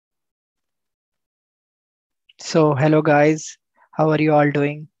So, hello guys, how are you all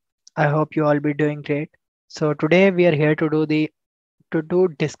doing? I hope you all be doing great. So today we are here to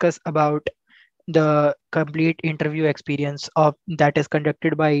discuss about the complete interview experience of that is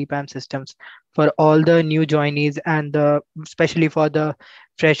conducted by EPAM Systems for all the new joinees and especially for the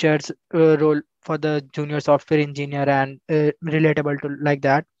freshers role for the junior software engineer and relatable to like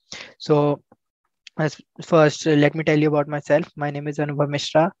that. So as first, let me tell you about myself. My name is Anubhav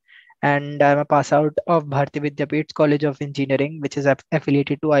Mishra, and I'm a pass out of Bharati Vidyapeeth College of Engineering, which is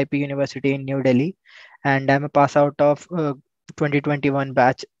affiliated to IP University in New Delhi. And I'm a pass out of 2021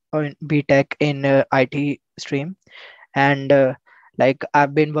 batch on BTech in IT stream. And like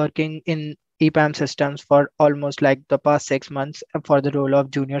I've been working in EPAM systems for almost like the past 6 months for the role of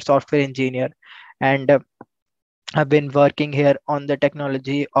junior software engineer. And I've been working here on the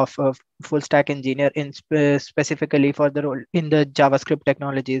technology of a full stack engineer in specifically for the role in the JavaScript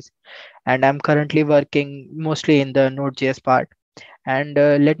technologies. And I'm currently working mostly in the Node.js part. And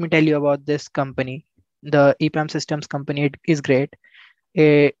let me tell you about this company. The EPAM Systems company is great.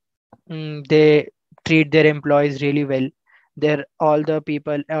 Eh, they treat their employees really well. They're all the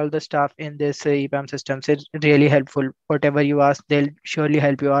people, all the staff in this EPAM Systems is really helpful. Whatever you ask, they'll surely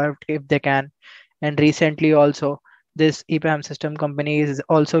help you out if they can. And recently also, this EPAM system company has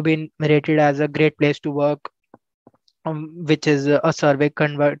also been rated as a great place to work, which is a survey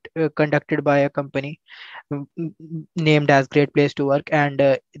conducted by a company named as Great Place to Work, and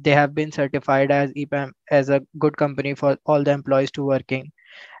they have been certified as EPAM as a good company for all the employees to working.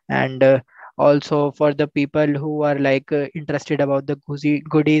 And also for the people who are like interested about the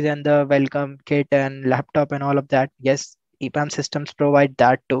goodies and the welcome kit and laptop and all of that, yes, EPAM systems provide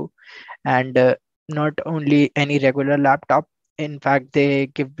that too. And not only any regular laptop, in fact they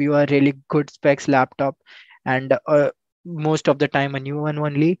give you a really good specs laptop, and most of the time a new one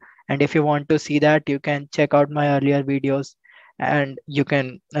only. And if you want to see that, you can check out my earlier videos and you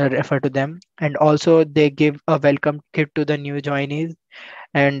can refer to them. And also they give a welcome kit to the new joinees,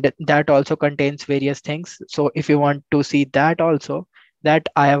 and that also contains various things. So if you want to see that also, that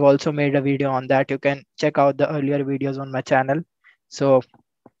I have also made a video on that, you can check out the earlier videos on my channel. So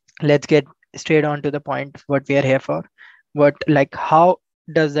let's get straight on to the point what we are here for. What like how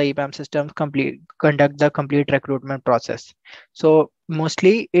does the EPAM system complete conduct the complete recruitment process? So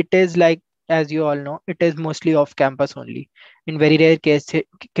mostly it is like, as you all know, it is mostly off campus only. In very rare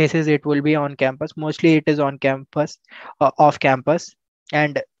cases it will be on campus. Mostly it is on campus, off campus.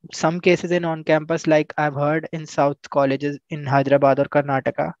 And some cases in on campus, like I've heard in south colleges in Hyderabad or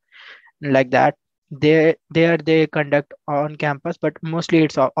Karnataka, like that, they conduct on campus, but mostly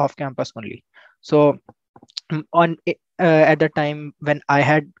it's off campus only. So at the time when I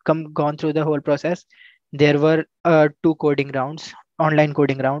had gone through the whole process, there were two coding rounds, online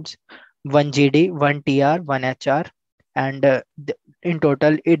coding rounds, one GD, one TR, one HR. And in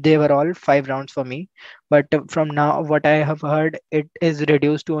total they were all 5 rounds for me. But from now what I have heard, it is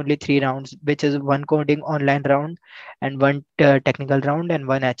reduced to only 3 rounds, which is one coding online round and one technical round and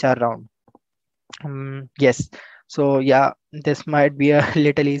one HR round. Yes. So yeah, this might be a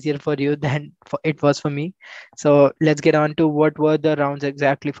little easier for you than it was for me. So let's get on to what were the rounds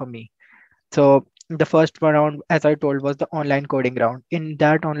exactly for me. So the first one round, as I told, was the online coding round. In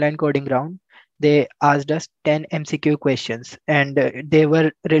that online coding round, they asked us 10 MCQ questions, and they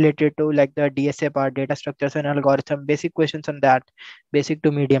were related to like the DSA part, data structures and algorithm, basic questions on that, basic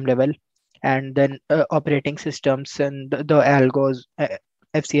to medium level, and then operating systems and the algos,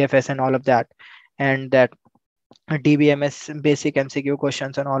 FCFS and all of that, and that DBMS basic MCQ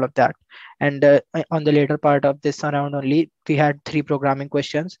questions and all of that. And on the later part of this round only, we had 3 programming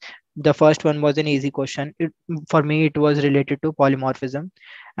questions. The first one was an easy question. For me, it was related to polymorphism.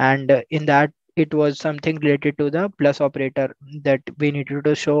 And in that, it was something related to the plus operator that we needed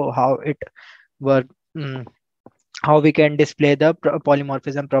to show how it worked. How we can display the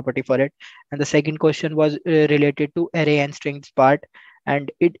polymorphism property for it. And the second question was related to array and strings part,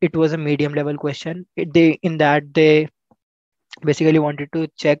 and it was a medium level question. In that they basically wanted to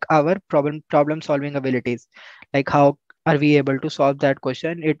check our problem solving abilities, like how are we able to solve that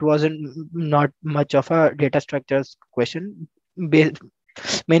question. It wasn't not much of a data structures question, ba-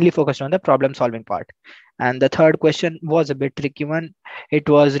 mainly focused on the problem solving part. And the third question was a bit tricky one. It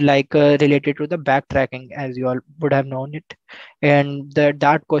was like related to the backtracking, as you all would have known it. And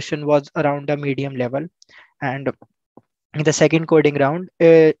that question was around a medium level. And in the second coding round,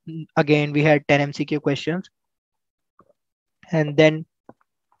 again we had 10 MCQ questions. And then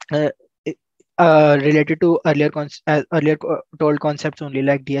uh, related to earlier told concepts only,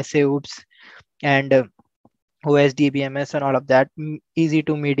 like DSA, OOPS, and OSD, BMS, and all of that. Easy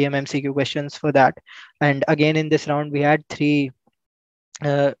to medium MCQ questions for that. And again, in this round, we had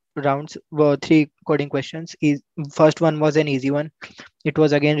rounds, were three coding questions. First one was an easy one. It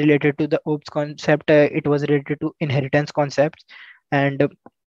was again related to the OOPS concept. It was related to inheritance concepts. And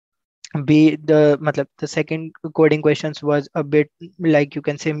the second coding questions was a bit like, you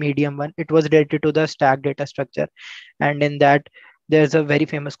can say, medium one. It was related to the stack data structure, and in that there's a very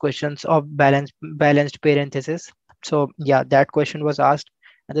famous questions of balanced parenthesis. So yeah, that question was asked.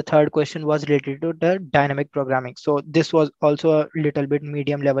 And the third question was related to the dynamic programming. So this was also a little bit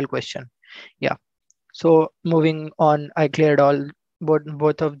medium level question. Yeah. So moving on, I cleared all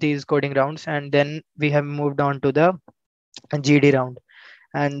both of these coding rounds, and then we have moved on to the GD round.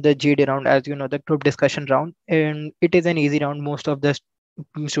 And the GD round, as you know, the group discussion round, and it is an easy round. Most of the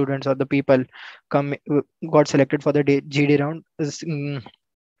students or the people come got selected for the GD round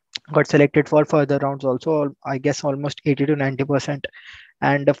got selected for further rounds also. I guess almost 80 to 90%.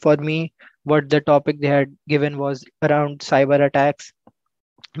 And for me, what the topic they had given was around cyber attacks.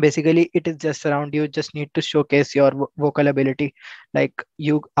 Basically, it is just around, you just need to showcase your vocal ability. Like,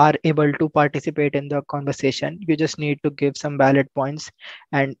 you are able to participate in the conversation, you just need to give some valid points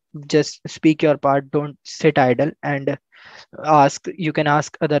and just speak your part. Don't sit idle, and you can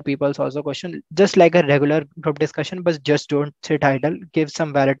ask other people's also question, just like a regular group discussion, but just don't sit idle, give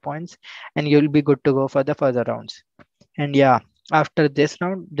some valid points, and you'll be good to go for the further rounds. And yeah, after this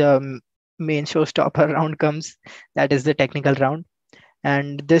round, the main showstopper round comes. That is the technical round.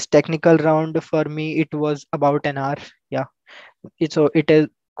 And this technical round, for me, it was about an hour. Yeah, it is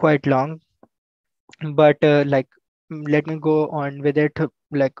quite long. But let me go on with it.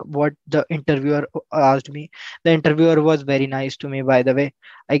 Like, what the interviewer asked me, the interviewer was very nice to me, by the way.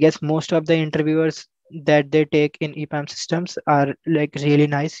 I guess most of the interviewers that they take in EPAM systems are like really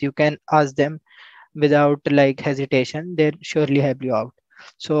nice. You can ask them without like hesitation, they surely help you out.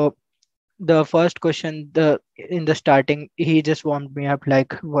 So the first question, the in the starting, he just warmed me up,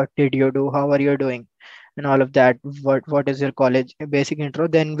 like, what did you do, how are you doing, and all of that. What is your college, a basic intro.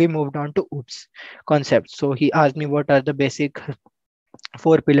 Then we moved on to oops concepts. So he asked me what are the basic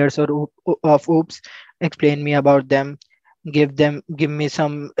four pillars of oops, explain me about them, give me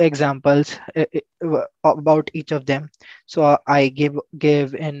some examples about each of them. So I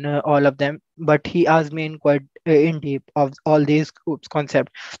gave in all of them, but he asked me in quite in deep of all these oops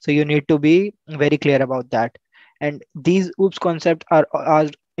concept. So you need to be very clear about that. And these oops concept are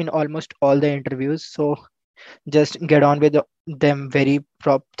asked in almost all the interviews, so just get on with them very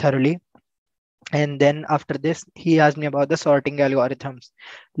thoroughly. And then after this, he asked me about the sorting algorithms,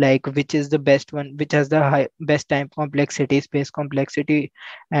 like which is the best one, which has the best time complexity, space complexity,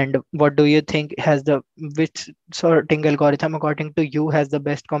 and what do you think has the, which sorting algorithm according to you has the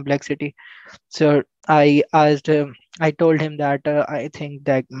best complexity. So I told him that I think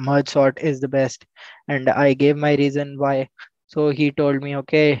that merge sort is the best, and I gave my reason why. So he told me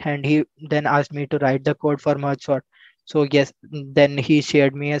okay, and he then asked me to write the code for merge sort. So yes, then he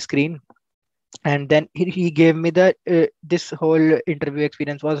shared me a screen, and then he gave me the this whole interview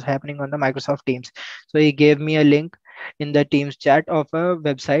experience was happening on the Microsoft Teams. So he gave me a link in the Teams chat of a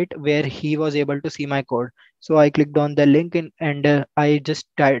website where he was able to see my code. So I clicked on the link and I just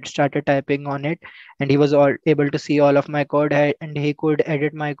started typing on it, and he was all able to see all of my code, and he could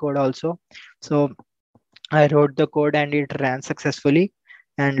edit my code also. So I wrote the code and it ran successfully.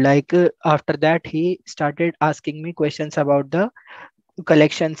 And after that, he started asking me questions about the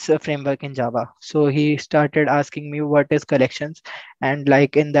collections framework in Java. So he started asking me what is collections, and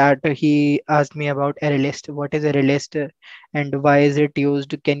like in that he asked me about array list. What is array list, and why is it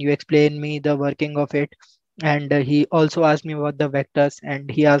used? Can you explain me the working of it? And he also asked me about the vectors, and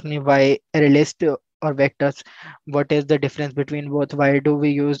he asked me why array list or vectors. What is the difference between both? Why do we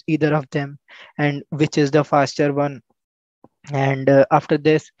use either of them? And which is the faster one? And after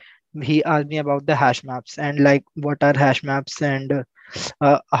this, he asked me about the hash maps, and like what are hash maps, and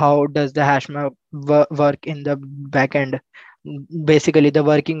how does the hash map work in the backend. Basically the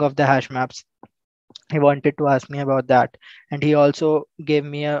working of the hash maps, he wanted to ask me about that. And he also gave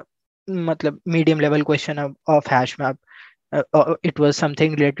me a medium level question of hash map. It was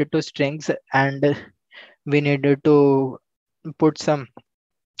something related to strings, and we needed to put some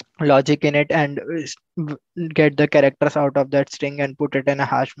logic in it and get the characters out of that string and put it in a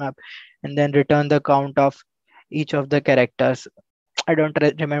hash map, and then return the count of each of the characters. I don't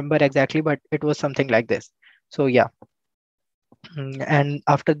remember exactly, but it was something like this. So yeah. And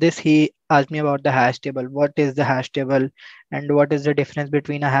after this, he asked me about the hash table. What is the hash table, and what is the difference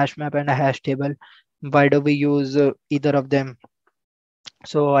between a hash map and a hash table? Why do we use either of them?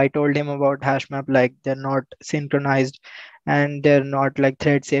 So I told him about hash map, like they're not synchronized and they're not like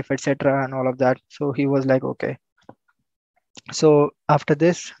thread safe, etc., and all of that. So he was like, okay. So after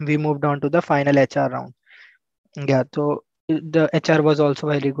this, we moved on to the final HR round. Yeah, so the HR was also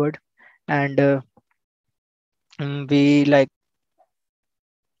very good, and we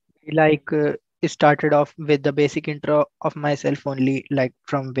started off with the basic intro of myself only, like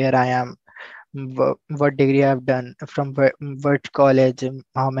from where I am, what degree I've done, from what college,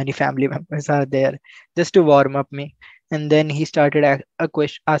 how many family members are there, just to warm up me. And then he started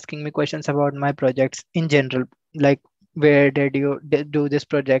asking me questions about my projects in general, like where did you do this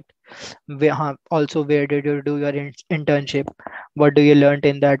project? Also, where did you do your internship? What do you learned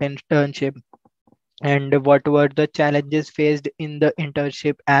in that internship? And what were the challenges faced in the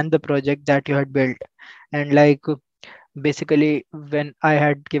internship and the project that you had built? And basically, when I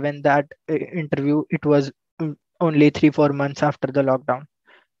had given that interview, it was only 3 4 months after the lockdown.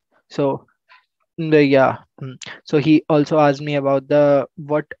 So yeah. So he also asked me about the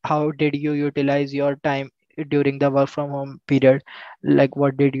what how did you utilize your time during the work from home period, like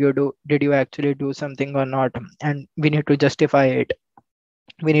what did you do, did you actually do something or not, and we need to justify it,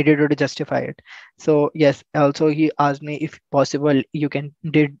 we needed to justify it. So yes, also he asked me if possible you can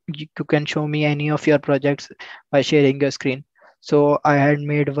show me any of your projects by sharing your screen. So I had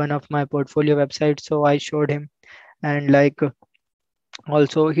made one of my portfolio websites, so I showed him. And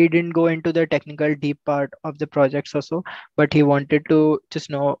also he didn't go into the technical deep part of the projects also, but he wanted to just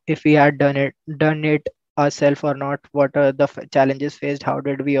know if we had done it ourselves or not, what are the challenges faced, how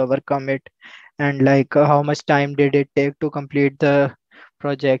did we overcome it, and how much time did it take to complete the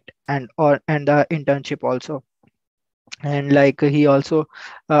project and the internship also. And he also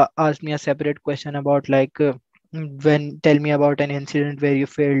asked me a separate question about when tell me about an incident where you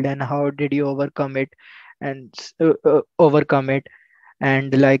failed and how did you overcome it, and overcome it,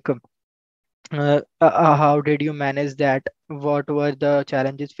 and how did you manage that, what were the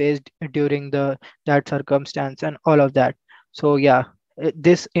challenges faced during the that circumstance, and all of that. So yeah,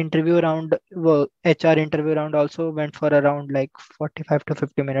 this interview round, well, HR interview round also went for around 45 to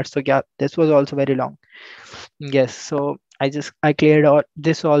 50 minutes. So yeah, this was also very long. Yes, so I cleared all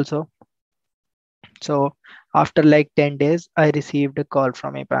this also. So after 10 days, I received a call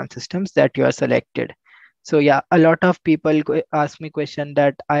from EPAM Systems that you are selected. So yeah, a lot of people ask me question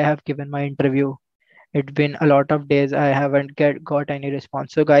that I have given my interview. It's been a lot of days. I haven't got any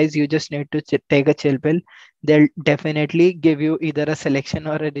response. So guys, you just need to take a chill pill. They'll definitely give you either a selection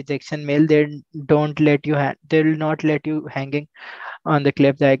or a rejection mail. They will not let you hanging on the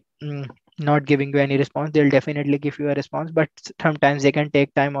cliff, not giving you any response. They'll definitely give you a response, but sometimes they can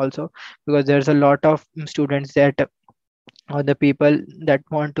take time also, because there's a lot of students that or the people that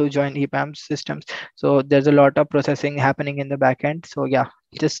want to join EPAM systems. So there's a lot of processing happening in the back end. So yeah,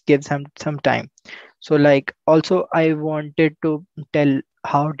 just give some time. So also I wanted to tell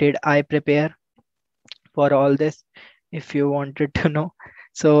how did I prepare for all this, if you wanted to know.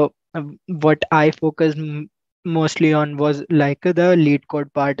 So what I focused mostly on was the lead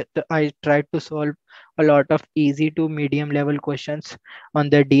code part. I tried to solve a lot of easy to medium level questions on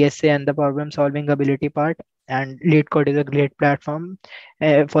the DSA and the problem solving ability part. And lead code is a great platform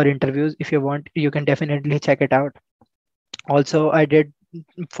for interviews. If you want, you can definitely check it out. Also, I did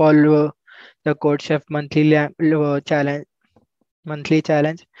follow the code chef monthly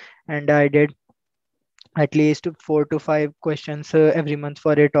challenge, and I did at least 4 to 5 questions every month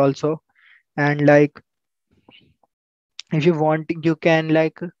for it also. And if you want, you can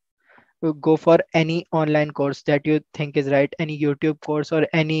go for any online course that you think is right, any YouTube course or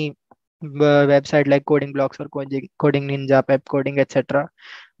any website like coding blocks or coding ninja, pep coding, etc.,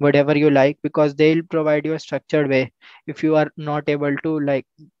 whatever you like, because they'll provide you a structured way. If you are not able to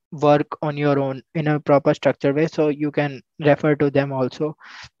work on your own in a proper structured way, so you can refer to them also,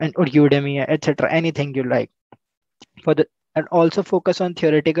 and or Udemy, etc., anything you like for the. And also focus on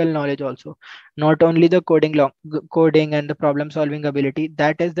theoretical knowledge also, not only the coding and the problem solving ability.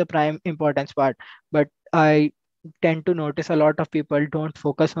 That is the prime importance part, but I tend to notice a lot of people don't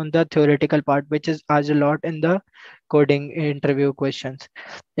focus on the theoretical part, which is asked a lot in the coding interview questions,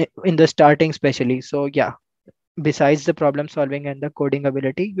 in the starting especially. So yeah, besides the problem solving and the coding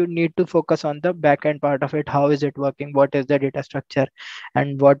ability, you need to focus on the back end part of it. How is it working, what is the data structure,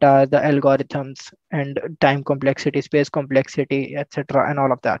 and what are the algorithms, and time complexity, space complexity, etc., and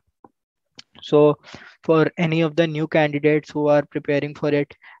all of that. So for any of the new candidates who are preparing for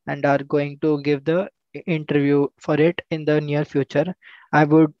it and are going to give the interview for it in the near future, I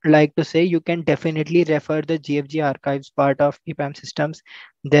would like to say you can definitely refer the GFG archives part of EPAM systems.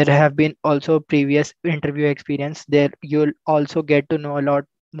 There have been also previous interview experience there. You'll also get to know a lot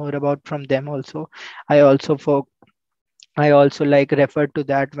more about from them also. I also for I also like referred to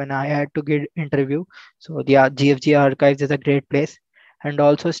that when I had to get interview. So yeah, GFG archives is a great place. And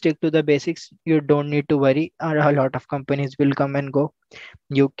also stick to the basics. You don't need to worry. A lot of companies will come and go.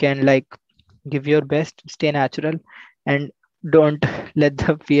 You can like give your best, stay natural, and don't let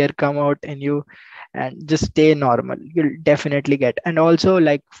the fear come out in you, and just stay normal. You'll definitely get. And also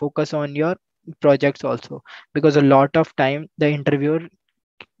like focus on your projects also, because a lot of time the interviewer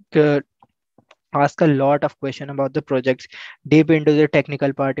uh, ask a lot of question about the projects deep into the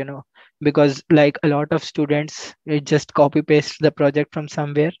technical part, because like a lot of students just copy paste the project from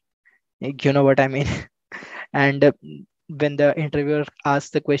somewhere, you know what I mean. And when the interviewer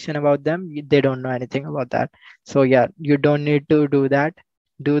asks the question about them, they don't know anything about that. So yeah, you don't need to do that.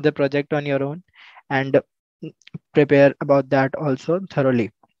 Do the project on your own, and prepare about that also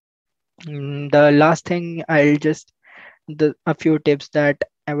thoroughly. The last thing I'll just the a few tips that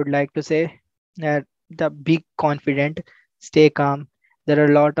I would like to say, that the be confident, stay calm. There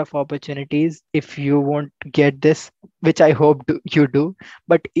are a lot of opportunities if you won't get this, which I hope you do.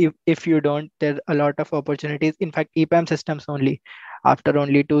 But if you don't, there are a lot of opportunities. In fact, EPAM systems only, after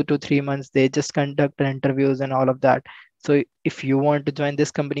only 2 to 3 months, they just conduct interviews and all of that. So if you want to join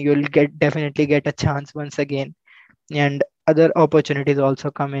this company, you'll get definitely get a chance once again. And other opportunities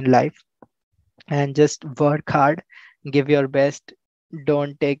also come in life, and just work hard, give your best.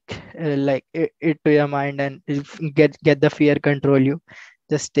 Don't take it to your mind, and get the fear control you.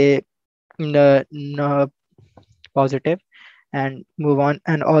 Just stay positive and move on.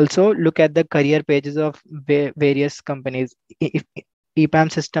 And also look at the career pages of various companies. If EPAM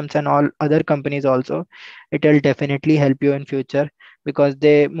systems and all other companies also, it will definitely help you in future, because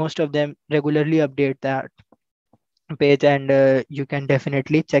they most of them regularly update that page, and you can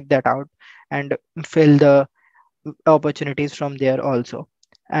definitely check that out and fill the opportunities from there also.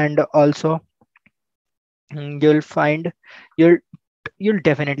 And also you'll find you'll you'll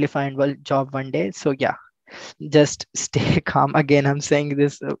definitely find well job one day. So yeah, just stay calm. Again, I'm saying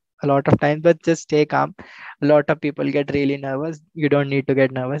this a lot of times, but just stay calm. A lot of people get really nervous. You don't need to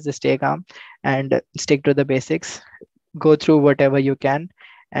get nervous. Just stay calm and stick to the basics. Go through whatever you can,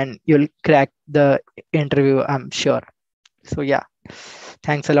 and you'll crack the interview, I'm sure. So yeah,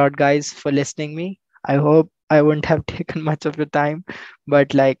 thanks a lot guys for listening me. I hope I wouldn't have taken much of your time,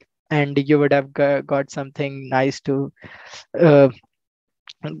 but like, and you would have got something nice to uh,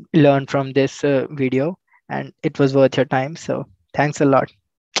 learn from this video, and it was worth your time. So thanks a lot.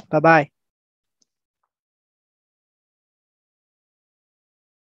 Bye bye.